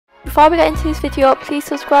Before we get into this video, please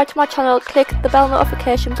subscribe to my channel, click the bell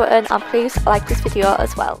notification button and please like this video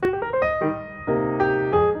as well.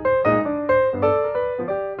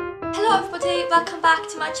 Hello everybody, welcome back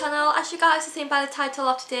to my channel. As you guys have seen by the title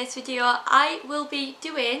of today's video, I will be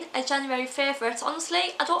doing a January favourites.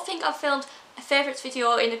 Honestly, I don't think I've filmed a favourites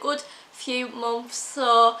video in a good few months,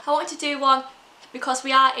 so I wanted to do one because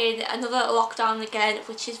we are in another lockdown again,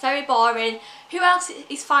 which is very boring. Who else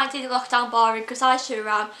is finding lockdown boring? Because I sure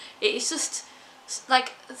am. It is just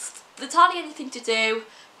like there's hardly anything to do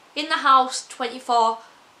in the house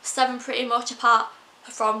 24/7 pretty much, apart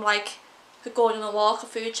from like going on a walk or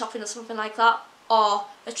food shopping or something like that, or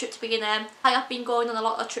a trip to B&M. I have been going on a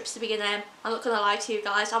lot of trips to B&M. I'm not gonna lie to you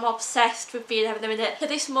guys, I'm obsessed with B&M at the minute. For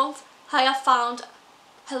this month I have found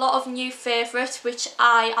a lot of new favourites which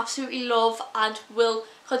I absolutely love and will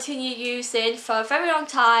continue using for a very long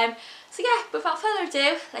time. So yeah, without further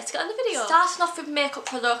ado, let's get on the video. Starting off with makeup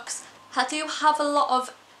products, I do have a lot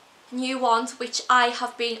of new ones which I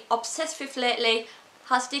have been obsessed with lately.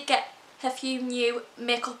 I did get a few new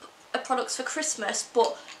makeup products for Christmas,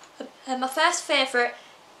 but my first favourite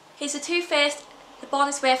is the Too Faced Born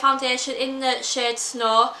This Way foundation in the shade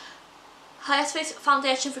Snow. I asked for this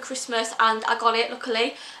foundation for Christmas and I got it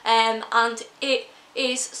luckily, and it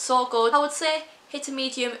is so good. I would say it's a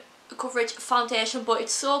medium coverage foundation, but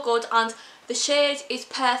it's so good and the shade is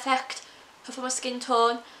perfect for my skin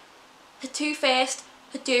tone. The Too Faced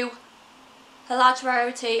do a large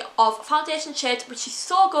variety of foundation shades which is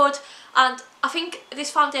so good, and I think this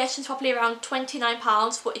foundation is probably around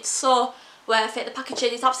 £29, but it's so worth it. The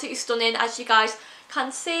packaging is absolutely stunning, as you guys can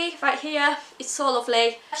see right here. It's so lovely.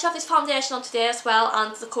 I actually have this foundation on today as well,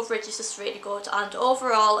 and the coverage is just really good, and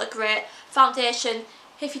overall a great foundation.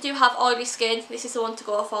 If you do have oily skin, this is the one to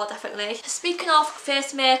go for, definitely. Speaking of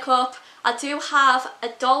face makeup, I do have a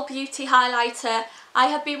Doll Beauty highlighter. I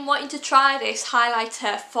have been wanting to try this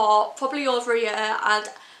highlighter for probably over a year, and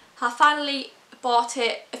I finally bought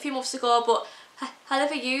it a few months ago, but I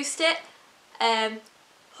never used it,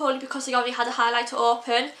 only because I already had a highlighter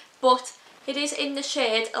open. But it is in the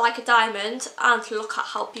shade Like a Diamond, and look at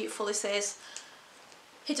how beautiful this is.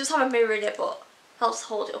 It does have a mirror in it, but I'll just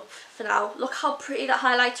hold it up for now. Look how pretty that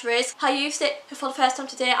highlighter is. I used it for the first time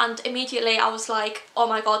today and immediately I was like, oh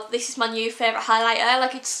my god, this is my new favourite highlighter.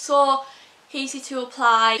 Like, it's so easy to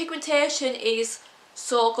apply. Pigmentation is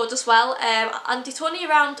so good as well, and it's only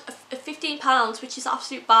around £15, which is an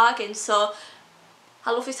absolute bargain. So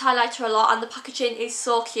I love this highlighter a lot, and the packaging is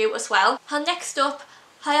so cute as well. And next up,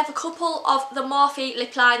 I have a couple of the Morphe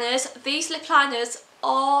lip liners. These lip liners,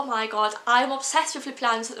 oh my god, I'm obsessed with lip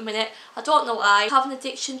liners at the minute. I don't know why. I have an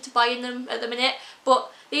addiction to buying them at the minute,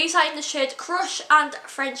 but these are in the shade Crush and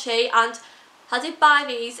Frenchie, and I did buy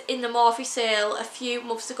these in the Morphe sale a few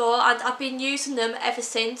months ago and I've been using them ever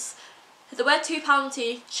since. They were £2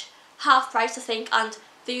 each, half price I think, and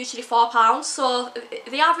they're usually £4, so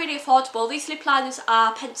they are really affordable. These lip liners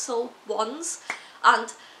are pencil ones,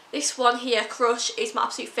 and this one here, Crush, is my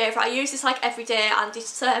absolute favourite. I use this like every day, and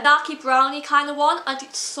it's a darky browny kind of one, and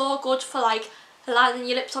it's so good for like lining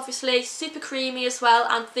your lips, obviously. Super creamy as well,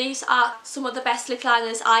 and these are some of the best lip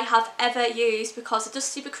liners I have ever used because they're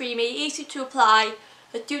just super creamy, easy to apply,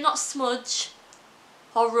 they do not smudge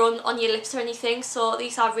or run on your lips or anything, so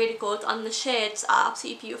these are really good, and the shades are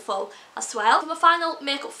absolutely beautiful as well. For my final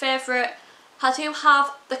makeup favourite, I do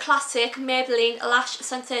have the classic Maybelline Lash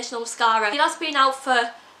Sensational Mascara. It has been out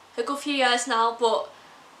for a good few years now, but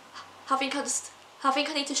I think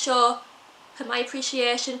I need to show my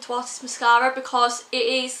appreciation towards this mascara because it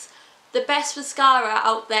is the best mascara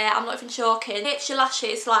out there. I'm not even joking. It makes your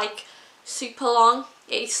lashes like super long.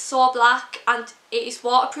 It is so black and it is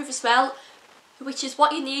waterproof as well, which is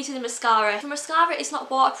what you need in a mascara. If a mascara is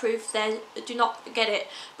not waterproof, then do not get it.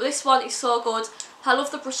 But this one is so good. I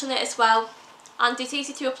love the brush on it as well, and it's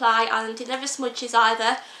easy to apply and it never smudges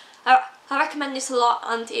either. I recommend this a lot,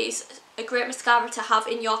 and it is a great mascara to have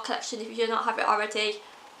in your collection if you do not have it already.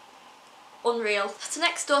 Unreal. So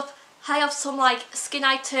next up, I have some like skin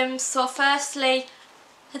items. So firstly,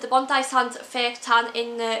 the Bondi Sands Fake Tan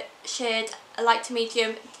in the shade light to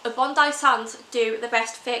medium. Bondi Sands do the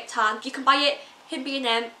best fake tan. You can buy it in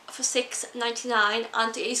B&M for £6.99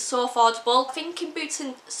 and it is so affordable. I think in Boots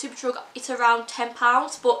and Superdrug it's around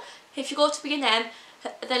 £10, but if you go to B&M,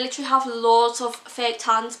 they literally have loads of fake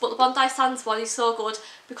tans, but the Bondi Sands one is so good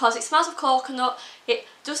because it smells of coconut, it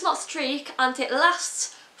does not streak, and it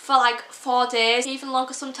lasts for like 4 days, even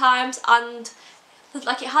longer sometimes, and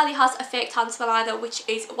like it hardly has a fake tan smell either, which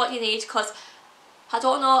is what you need, because I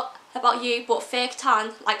don't know about you, but fake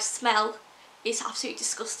tan like smell is absolutely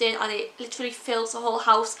disgusting, and it literally fills the whole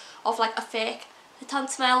house of like a fake a tan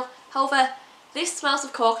smell. However, this smells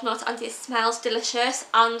of coconut and it smells delicious,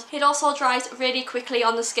 and it also dries really quickly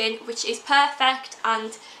on the skin, which is perfect,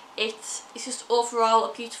 and it's just overall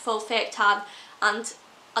a beautiful fake tan, and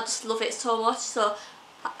I just love it so much. So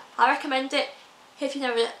I recommend it if you've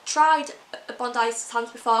never tried a Bondi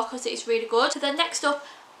tans before, because it is really good. So then next up,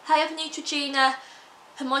 I have Neutrogena,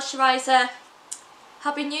 a moisturiser.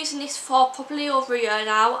 I've been using this for probably over a year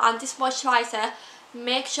now, and this moisturiser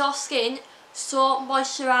makes your skin so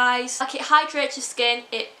moisturised. Like, it hydrates your skin,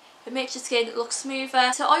 it makes your skin look smoother.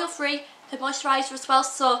 It's an oil-free moisturiser as well,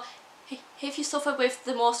 so if you suffer with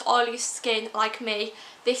the most oily skin like me,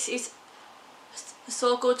 this is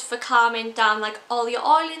so good for calming down like all your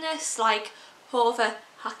oiliness, like over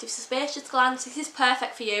active sebaceous glands. This is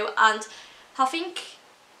perfect for you, and I think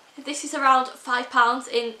this is around £5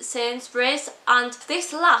 in Sainsbury's, and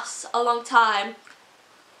this lasts a long time,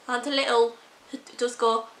 and a little does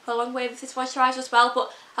go a long way with this moisturiser as well.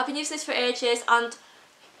 But I've been using this for ages, and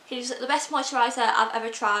it is the best moisturiser I've ever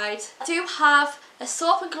tried. I do have a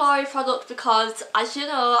Soap and Glory product because, as you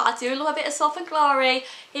know, I do love a bit of Soap and Glory.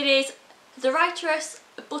 It is the Righteous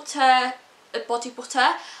Butter Body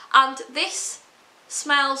Butter, and this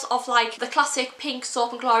smells of like the classic pink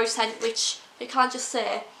Soap and Glory scent, which you can't just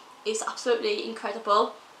say is absolutely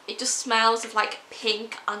incredible. It just smells of like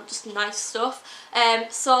pink and just nice stuff.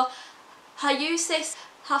 So I use this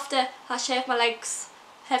after I shave my legs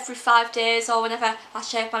every 5 days, or whenever I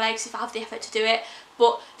shave my legs if I have the effort to do it.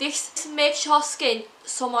 But this makes your skin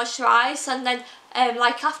so moisturised, and then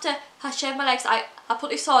like after I shave my legs, I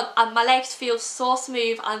put this on and my legs feel so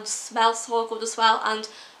smooth and smell so good as well, and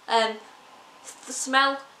the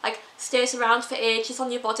smell like stays around for ages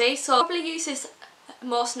on your body. So I probably use this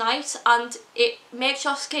most nights, and it makes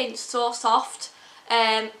your skin so soft,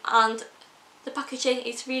 and the packaging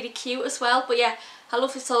is really cute as well. But yeah, I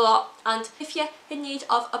love this a lot, and if you're in need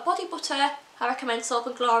of a body butter, I recommend Soap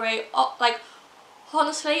and Glory. Like,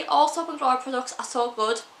 honestly, all Soap and Glory products are so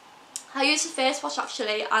good. I use the face wash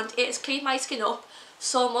actually, and it has cleaned my skin up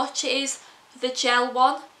so much. It is the gel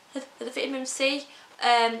one, the vitamin C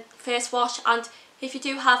face wash, and if you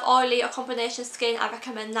do have oily or combination skin, I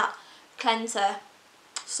recommend that cleanser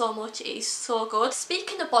so much. It is so good.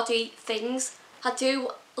 Speaking of body things, I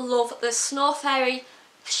do love the Snow Fairy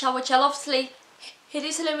shower gel. Obviously it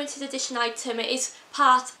is a limited edition item, it is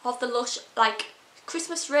part of the Lush like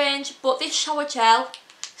Christmas range, but this shower gel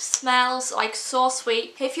smells like so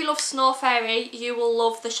sweet. If you love Snow Fairy, you will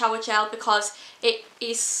love the shower gel because it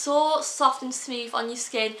is so soft and smooth on your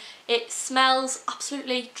skin. It smells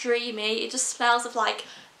absolutely dreamy. It just smells of like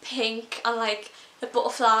pink and like the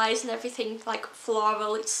butterflies and everything, like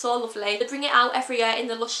floral. It's so lovely. They bring it out every year in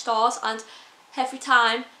the Lush stores, and every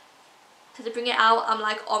time they bring it out I'm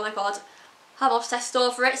like, oh my god, I'm obsessed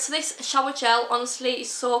over it. So this shower gel honestly is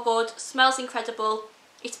so good, smells incredible.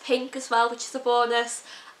 It's pink as well, which is a bonus,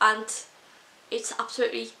 and it's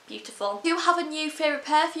absolutely beautiful. I do have a new favourite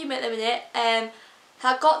perfume at the minute.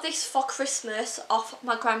 I got this for Christmas off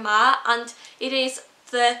my grandma, and it is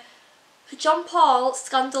the John Paul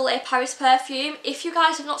Scandal A Paris perfume. If you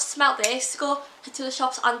guys have not smelt this, go to the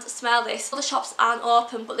shops and smell this. All the shops aren't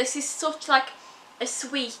open, but this is such like a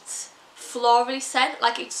sweet florally scent.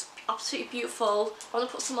 Like, it's absolutely beautiful. I want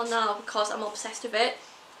to put some on now because I'm obsessed with it,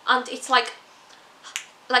 and it's like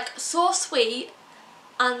so sweet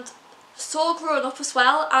and so grown up as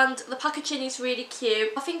well, and the packaging is really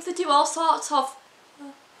cute. I think they do all sorts of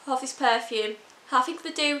this perfume. I think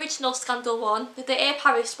they do original Scandal one, the A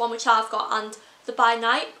Paris one which I've got, and the By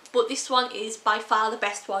Night, but this one is by far the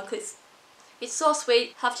best one because it's so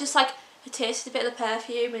sweet. I've just like tasted a bit of the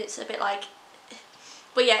perfume and it's a bit like,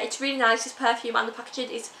 but yeah, it's really nice, this perfume, and the packaging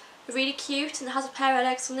is really cute and it has a pair of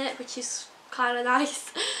legs on it, which is kind of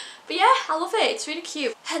nice. But yeah, I love it, it's really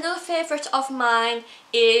cute. Another favourite of mine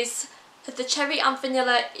is the Cherry and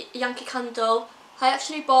Vanilla Yankee Candle. I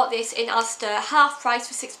actually bought this in Asda, half price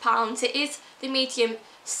for £6. It is the medium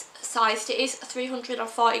sized, it is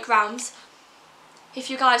 340 grams.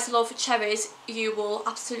 If you guys love cherries, you will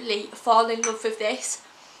absolutely fall in love with this.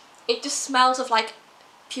 It just smells of like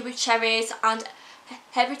pure cherries, and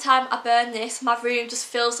every time I burn this, my room just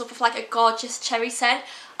fills up with like a gorgeous cherry scent,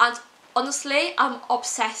 and honestly, I'm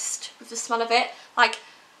obsessed with the smell of it. Like,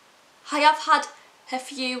 I have had a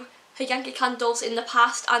few Yankee candles in the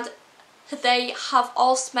past, and they have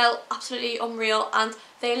all smelled absolutely unreal, and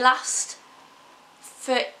they last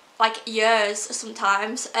for like years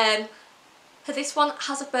sometimes. This one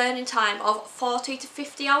has a burning time of 40 to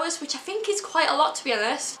 50 hours, which I think is quite a lot, to be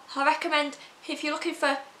honest. I recommend, if you're looking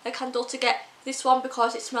for a candle, to get this one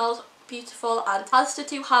because it smells beautiful, and Asda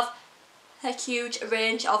do have a huge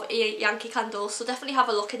range of Yankee candles, so definitely have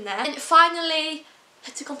a look in there. And finally,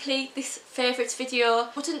 to complete this favourites video,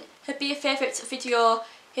 wouldn't be a favourites video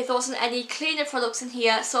if there wasn't any cleaner products in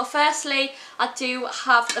here. So firstly, I do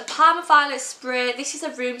have the Parma Violet spray. This is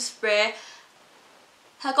a room spray.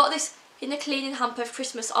 I got this in the cleaning hamper for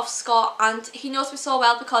Christmas off Scott, and he knows me so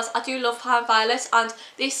well because I do love Parma Violet, and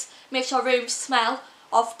this makes your room smell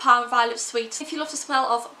of Parma Violet sweet. If you love the smell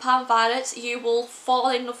of Parma Violet, you will fall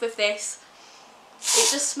in love with this.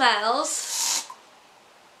 It just smells,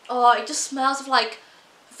 oh, it just smells of like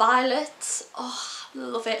violets. Oh, I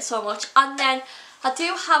love it so much. And then I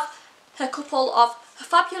do have a couple of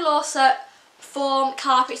Fabulosa foam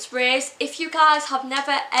carpet sprays. If you guys have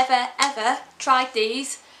never ever tried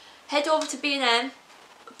these, head over to B&M,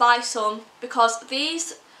 buy some, because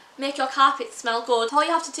these make your carpet smell good. All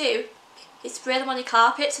you have to do is spray them on your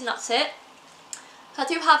carpets and that's it. I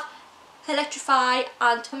do have Electrify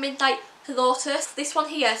and Midnight Lotus. This one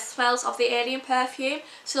here smells of the Alien perfume.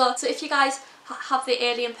 So if you guys have the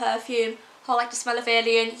Alien perfume or like the smell of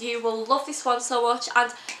Alien, you will love this one so much.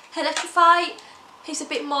 And Electrify is a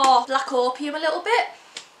bit more black opium a little bit,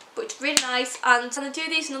 but it's really nice. And I do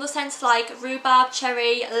these in other scents like rhubarb,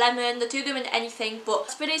 cherry, lemon. They do them in anything, but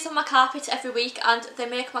I spray these on my carpet every week and they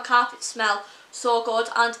make my carpet smell so good.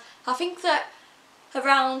 And I think that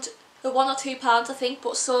around the £1 or £2 I think,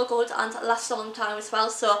 but so good and lasts a long time as well.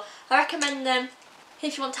 So I recommend them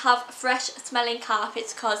if you want to have fresh smelling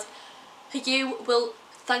carpets, because you will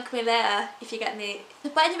thank me later if you get me.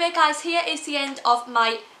 But anyway guys, here is the end of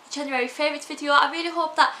my January favourites video. I really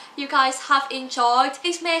hope that you guys have enjoyed.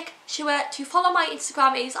 Please make sure to follow my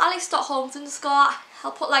Instagram. It is alice.holmes_.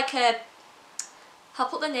 I'll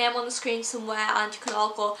put the name on the screen somewhere and you can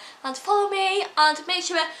all go and follow me, and make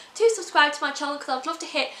sure to subscribe to my channel because I'd love to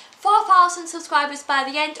hit 4,000 subscribers by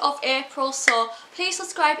the end of April. So please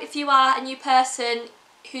subscribe if you are a new person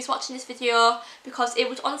who's watching this video, because it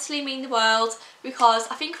would honestly mean the world, because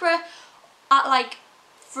I think we're at like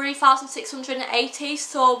 3,680,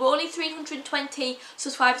 so we're only 320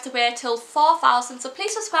 subscribers away till 4,000. So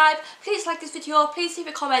please subscribe, please like this video, please leave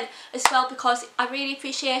a comment as well because I really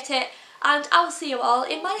appreciate it, and I will see you all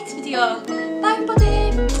in my next video. Bye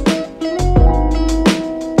everybody!